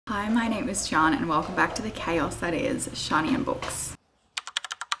Hi, my name is Shan and welcome back to the chaos that is Shani and Books.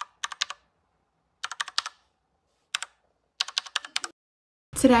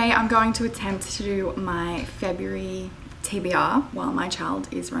 Today I'm going to attempt to do my February TBR while my child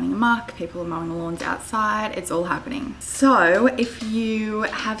is running amok, people are mowing the lawns outside, it's all happening. So if you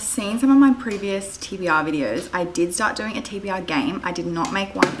have seen some of my previous TBR videos, I did start doing a TBR game. I did not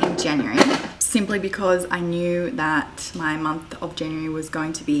make one in January, simply because I knew that my month of January was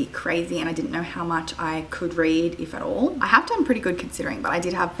going to be crazy and I didn't know how much I could read, if at all. I have done pretty good considering, but I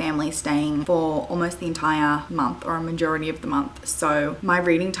did have family staying for almost the entire month or a majority of the month. So my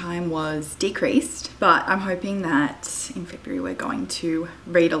reading time was decreased, but I'm hoping that in February we're going to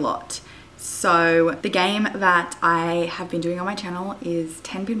read a lot. So the game that I have been doing on my channel is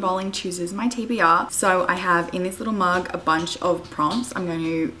 10 pin bowling chooses my TBR. So I have in this little mug a bunch of prompts. I'm going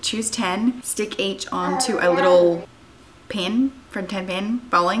to choose 10, stick each onto a little pin from 10 pin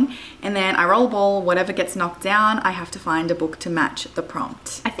bowling, and then I roll a ball. Whatever gets knocked down, I have to find a book to match the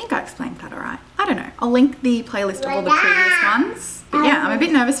prompt. I think I explained that all right. I don't know. I'll link the playlist of all the previous ones. But yeah, I'm a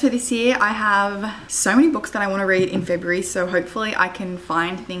bit nervous for this year. I have so many books that I want to read in February, so hopefully I can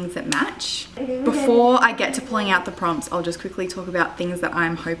find things that match. Before I get to pulling out the prompts, I'll just quickly talk about things that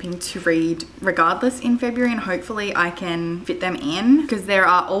I'm hoping to read regardless in February, and hopefully I can fit them in, because there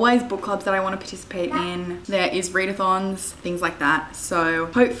are always book clubs that I want to participate in. There is readathons, things like that. So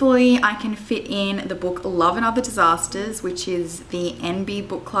hopefully I can fit in the book Love and Other Disasters, which is the NB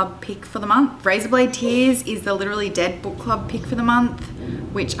book club pick for the month. Razorblade Tears is the Literally Dead book club pick for the month,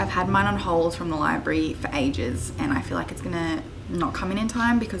 which I've had mine on hold from the library for ages, and I feel like it's gonna not come in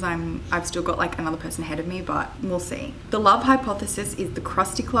time because I've still got like another person ahead of me, but we'll see. The Love Hypothesis is the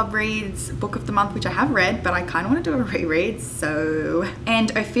Krusty Club Reads book of the month, which I have read, but I kind of want to do a reread, so.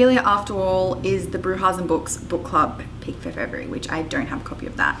 And Ophelia After All is the Bruhausen Books book club pick for February, which I don't have a copy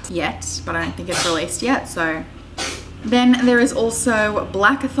of that yet, but I don't think it's released yet, so. Then there is also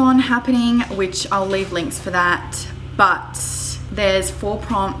Blackathon happening, which I'll leave links for that, but there's 4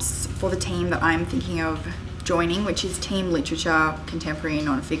 prompts for the team that I'm thinking of joining, which is Team Literature, Contemporary and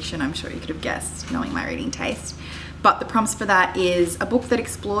Non-Fiction. I'm sure you could have guessed, knowing my reading taste. But the prompts for that is a book that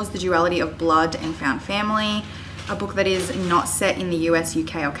explores the duality of blood and found family, a book that is not set in the US,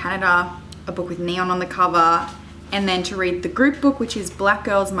 UK or Canada, a book with neon on the cover, and then to read the group book, which is Black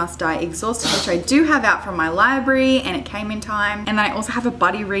Girls Must Die Exhausted, which I do have out from my library and it came in time. And then I also have a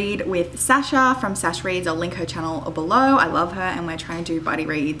buddy read with Sasha from Sash Reads. I'll link her channel below. I love her, and we're trying to do buddy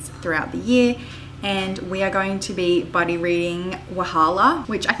reads throughout the year. And we are going to be buddy reading Wahala,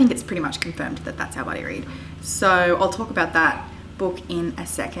 which I think it's pretty much confirmed that that's our buddy read. So I'll talk about that book in a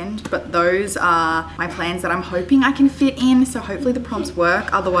second, but those are my plans that I'm hoping I can fit in, so hopefully the prompts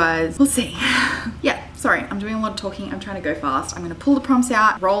work, otherwise we'll see. Yeah, sorry, I'm doing a lot of talking. I'm trying to go fast. I'm gonna pull the prompts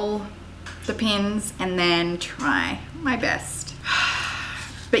out, roll the pins, and then try my best.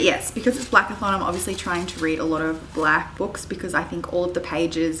 But yes, because it's Blackathon, I'm obviously trying to read a lot of black books because I think all of the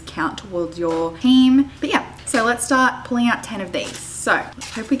pages count towards your team. But yeah, so let's start pulling out 10 of these. So let's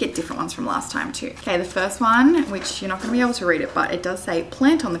hope we get different ones from last time too. Okay, the first one, which you're not gonna be able to read it, but it does say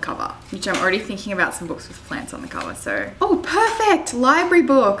plant on the cover, which I'm already thinking about some books with plants on the cover, so. Oh, perfect, library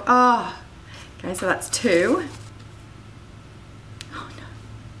book. Oh, okay, so that's 2. Oh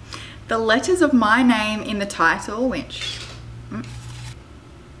no. The Letters of My Name in the title, which,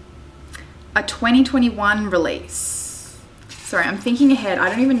 a 2021 release. Sorry, I'm thinking ahead. I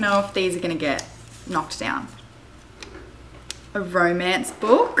don't even know if these are gonna get knocked down. A romance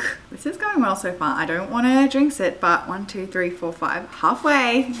book. This is going well so far. I don't want to jinx it, but 1, 2, 3, 4, 5.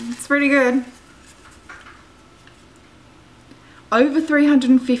 Halfway. It's pretty good. Over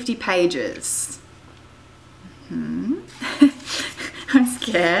 350 pages. I'm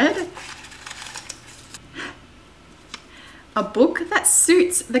scared. A book that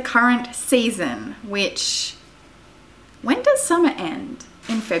suits the current season, which, when does summer end?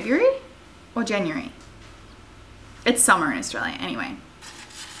 In February or January? It's summer in Australia anyway.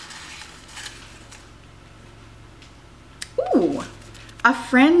 Ooh, a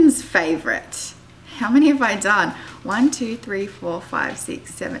friend's favorite. How many have I done? 1, 2, 3, 4, 5,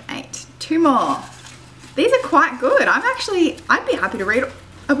 6, 7, 8. 2 more. These are quite good. I'd be happy to read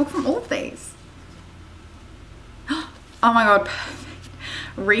a book from all of these. Oh my God, perfect.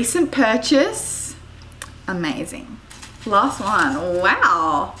 Recent purchase. Amazing. Last one,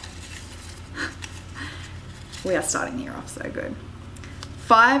 wow. We are starting the year off so good.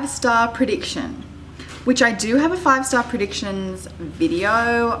 5-star prediction, which I do have a 5-star predictions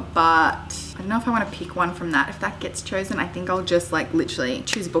video, but I don't know if I want to pick one from that. If that gets chosen, I think I'll just like literally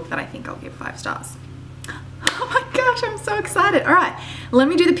choose a book that I think I'll give 5 stars. Oh my gosh, I'm so excited. All right, let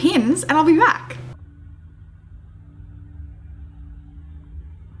me do the pins and I'll be back.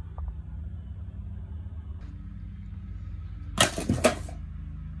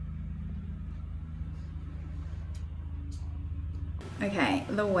 Okay,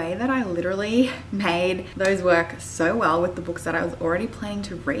 the way that I literally made those work so well with the books that I was already planning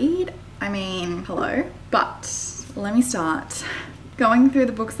to read, I mean, hello. But let me start going through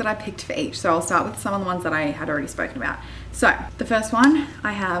the books that I picked for each. So I'll start with some of the ones that I had already spoken about. So the first one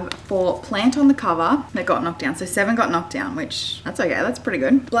I have for Plant on the Cover that got knocked down. So 7 got knocked down, which that's okay, that's pretty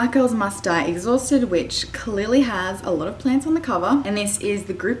good. Black Girls Must Die Exhausted, which clearly has a lot of plants on the cover. And this is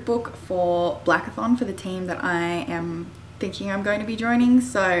the group book for Blackathon for the team that I am thinking I'm going to be joining.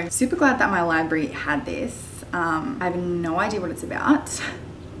 So super glad that my library had this. I have no idea what it's about.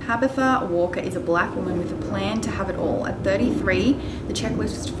 Tabitha Walker is a black woman with a plan to have it all. At 33, the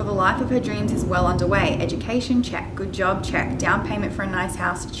checklist for the life of her dreams is well underway. Education, check. Good job, check. Down payment for a nice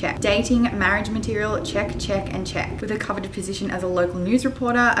house, check. Dating, marriage material, check, check, and check. With a coveted position as a local news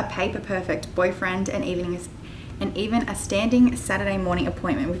reporter, a paper-perfect boyfriend, and even a standing Saturday morning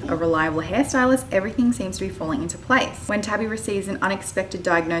appointment with a reliable hairstylist, everything seems to be falling into place. When Tabby receives an unexpected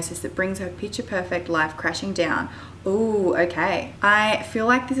diagnosis that brings her picture-perfect life crashing down. Ooh, okay. I feel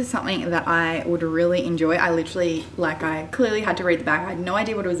like this is something that I would really enjoy. I clearly had to read the back. I had no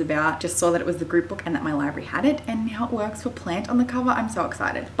idea what it was about, just saw that it was the group book and that my library had it, and now it works for Plant on the cover. I'm so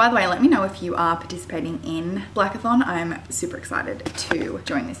excited. By the way, let me know if you are participating in Blackathon. I'm super excited to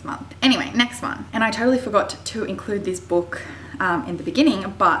join this month. Anyway, next one. And I totally forgot to include this book in the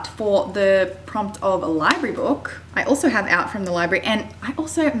beginning, but for the prompt of a library book, I also have out from the library, and I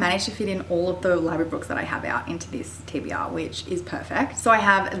also managed to fit in all of the library books that I have out into this TBR, which is perfect. So I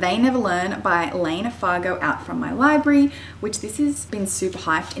have They Never Learn by Lane Fargo out from my library, which this has been super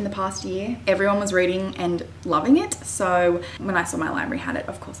hyped in the past year. Everyone was reading and loving it. So when I saw my library had it,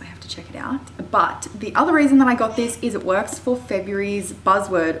 of course I have to check it out. But the other reason that I got this is it works for February's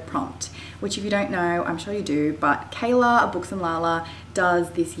buzzword prompt, which if you don't know, I'm sure you do, but Kayla of Books and Lala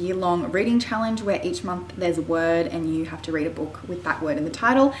does this year-long reading challenge where each month there's a word and you have to read a book with that word in the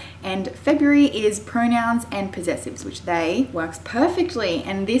title. And February is pronouns and possessives, which they works perfectly.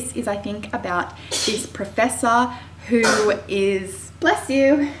 And this is, I think, about this professor who is, bless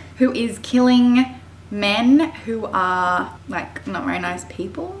you, who is killing men who are like not very nice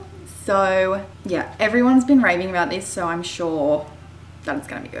people. So yeah, everyone's been raving about this, so I'm sure that it's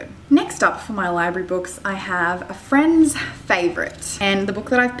gonna be good. Next up for my library books, I have a friend's favorite. And the book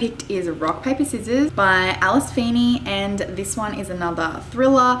that I've picked is Rock, Paper, Scissors by Alice Feeney. And this one is another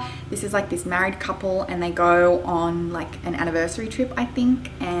thriller. This is like this married couple and they go on like an anniversary trip, I think.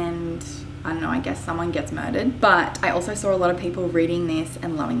 And I don't know, I guess someone gets murdered. But I also saw a lot of people reading this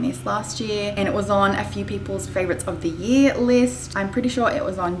and loving this last year. And it was on a few people's favorites of the year list. I'm pretty sure it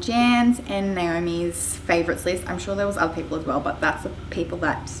was on Jan's and Naomi's favorites list. I'm sure there was other people as well, but that's the people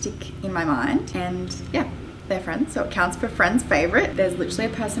that stick in my mind. And yeah, they're friends, so it counts for friend's favorite. There's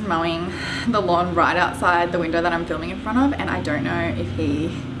literally a person mowing the lawn right outside the window that I'm filming in front of, and I don't know if he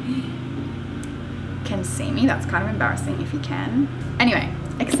can see me. That's kind of embarrassing if he can. Anyway,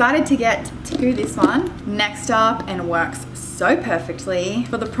 excited to get to this one. Next up, and works so perfectly,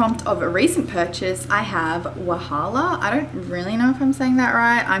 for the prompt of a recent purchase, I have Wahala. I don't really know if I'm saying that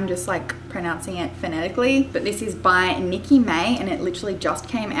right. I'm just like pronouncing it phonetically, but this is by Nikki May and it literally just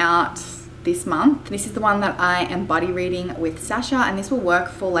came out this month. This is the one that I am buddy reading with Sasha, and this will work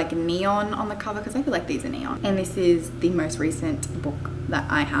for like neon on the cover because I feel like these are neon. And this is the most recent book that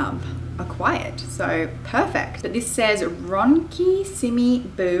I have acquired, so perfect. But this says Ronki, Simi,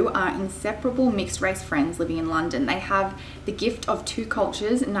 Boo are inseparable mixed race friends living in London. They have the gift of two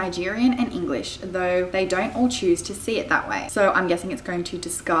cultures, Nigerian and English, though they don't all choose to see it that way. So I'm guessing it's going to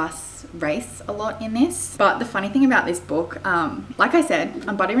discuss race a lot in this. But the funny thing about this book, like I said,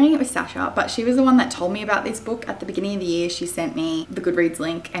 I'm buddy reading it with Sasha, but she was the one that told me about this book at the beginning of the year. She sent me the Goodreads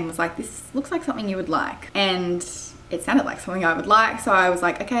link and was like, this looks like something you would like. And it sounded like something I would like, so I was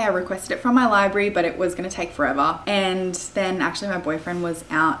like, okay, I requested it from my library, but it was gonna take forever. And then actually my boyfriend was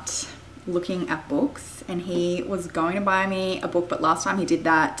out looking at books and he was going to buy me a book, but last time he did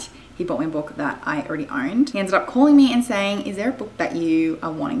that, he bought me a book that I already owned. He ended up calling me and saying, is there a book that you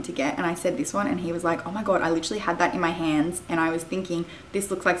are wanting to get? And I said this one, and he was like, oh my God, I literally had that in my hands and I was thinking this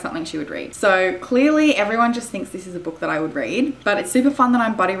looks like something she would read. So clearly everyone just thinks this is a book that I would read, but it's super fun that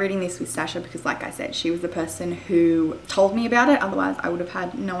I'm buddy reading this with Sasha because like I said, she was the person who told me about it. Otherwise I would have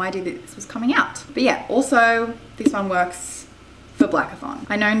had no idea that this was coming out. But yeah, also this one works for Blackathon.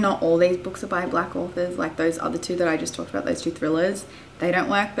 I know not all these books are by Black authors, like those other two that I just talked about, those two thrillers. They don't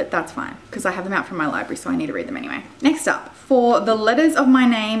work, but that's fine because I have them out from my library, so I need to read them anyway. Next up, for the letters of my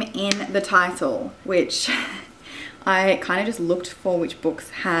name in the title, which I kind of just looked for which books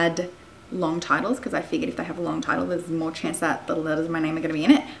had long titles because I figured if they have a long title, there's more chance that the letters of my name are going to be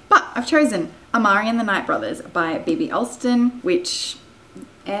in it. But I've chosen Amari and the Night Brothers by B.B. Alston, which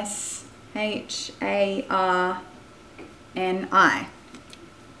S-H-A-R-N-I.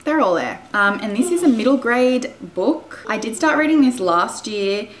 They're all there. And this is a middle grade book. I did start reading this last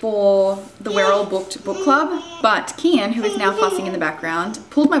year for the We're All Booked book club, but Kian, who is now fussing in the background,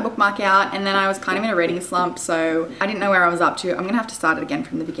 pulled my bookmark out, and then I was kind of in a reading slump, so I didn't know where I was up to. I'm gonna have to start it again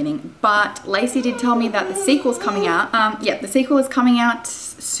from the beginning. But Lacey did tell me that the sequel's coming out. Yeah, the sequel is coming out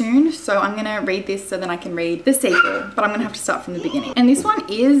soon, so I'm gonna read this so then I can read the sequel, but I'm gonna have to start from the beginning. And this one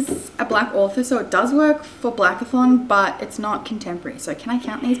is a Black author, so it does work for Blackathon, but it's not contemporary. So can I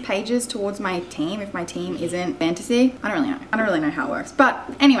count these pages towards my team if my team isn't fantasy? I don't really know. I don't really know how it works. But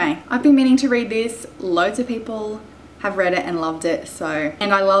anyway, I've been meaning to read this. Loads of people have read it and loved it, so,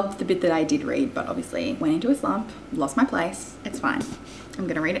 and I loved the bit that I did read, but obviously went into a slump, lost my place. It's fine. I'm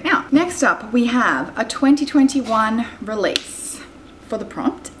gonna read it now. Next up, we have a 2021 release for the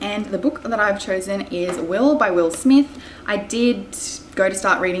prompt, and the book that I've chosen is Will by Will Smith. I did go to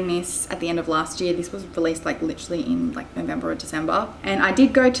start reading this at the end of last year. This was released like literally in like November or December, and I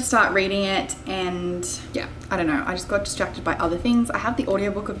did go to start reading it, and yeah, I don't know, I just got distracted by other things. I have the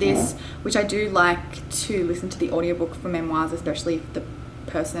audiobook of this, which I do like to listen to the audiobook for memoirs, especially if the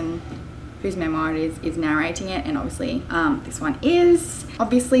person whose memoir it is narrating it, and obviously this one is.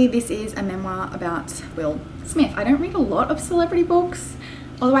 Obviously this is a memoir about Will Smith. I don't read a lot of celebrity books,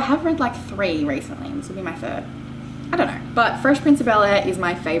 although I have read like 3 recently, and this will be my 3rd. I don't know, but Fresh Prince of Bel-Air is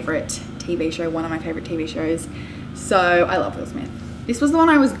my favorite TV show, one of my favorite TV shows, so I love Will Smith. This was the one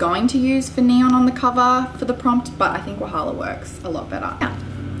I was going to use for neon on the cover for the prompt, but I think Wahala works a lot better. Yeah,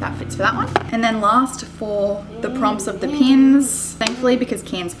 that fits for that one. And then last for the prompts of the pins, thankfully because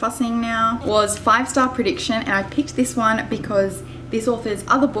Kian's fussing now, was 5-star prediction, and I picked this one because this author's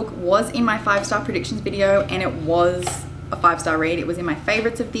other book was in my 5-star predictions video, and it was a 5-star read. It was in my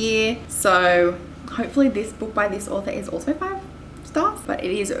favorites of the year, so hopefully this book by this author is also 5 stars. But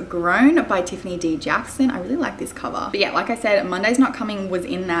it is Grown by Tiffany D. Jackson. I really like this cover. But yeah, like I said, Monday's Not Coming was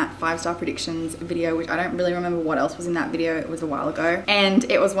in that 5-star predictions video, which I don't really remember what else was in that video. It was a while ago, and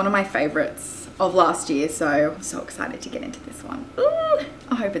it was one of my favorites of last year, so I'm so excited to get into this one. Ooh,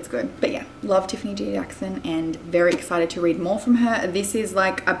 I hope it's good. But yeah, love Tiffany D. Jackson and very excited to read more from her. This is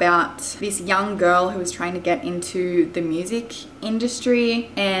like about this young girl who is trying to get into the music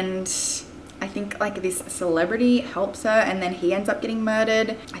industry, and I think like this celebrity helps her, and then he ends up getting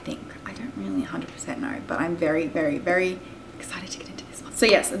murdered. I don't really 100% know, but I'm very, very, very excited to get into this one. So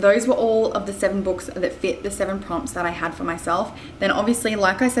yes, those were all of the 7 books that fit the 7 prompts that I had for myself. Then obviously,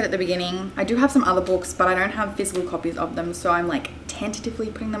 like I said at the beginning, I do have some other books, but I don't have physical copies of them, so I'm like tentatively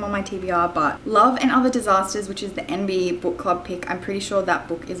putting them on my TBR. But Love and Other Disasters, which is the NB book club pick, I'm pretty sure that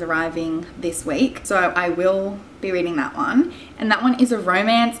book is arriving this week, so I will be reading that one. And that one is a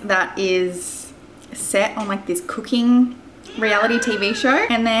romance that is set on like this cooking reality TV show.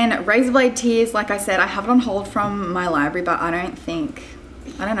 And then Razorblade Tears, like I said, I have it on hold from my library, but I don't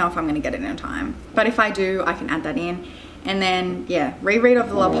know if I'm gonna get it in time, but if I do, I can add that in. And then yeah, reread of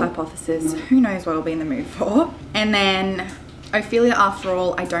The Love Hypothesis, who knows what I'll be in the mood for. And then Ophelia After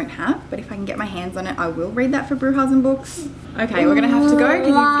All, I don't have, but if I can get my hands on it, I will read that for Brewhausen Books. Okay, we're gonna have to go because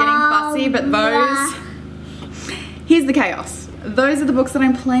he's getting fussy, but those, here's the chaos. Those are the books that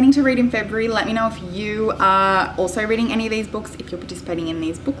I'm planning to read in February. Let me know if you are also reading any of these books, if you're participating in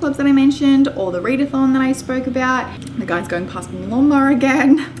these book clubs that I mentioned, or the readathon that I spoke about. The guy's going past my lawnmower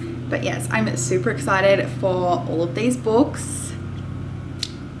again. But yes, I'm super excited for all of these books.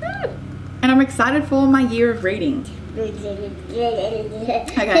 And I'm excited for my year of reading.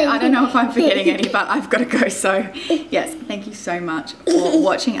 Okay, I don't know if I'm forgetting any, but I've got to go. So yes, thank you so much for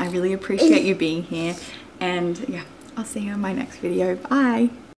watching. I really appreciate you being here. And yeah, I'll see you in my next video. Bye.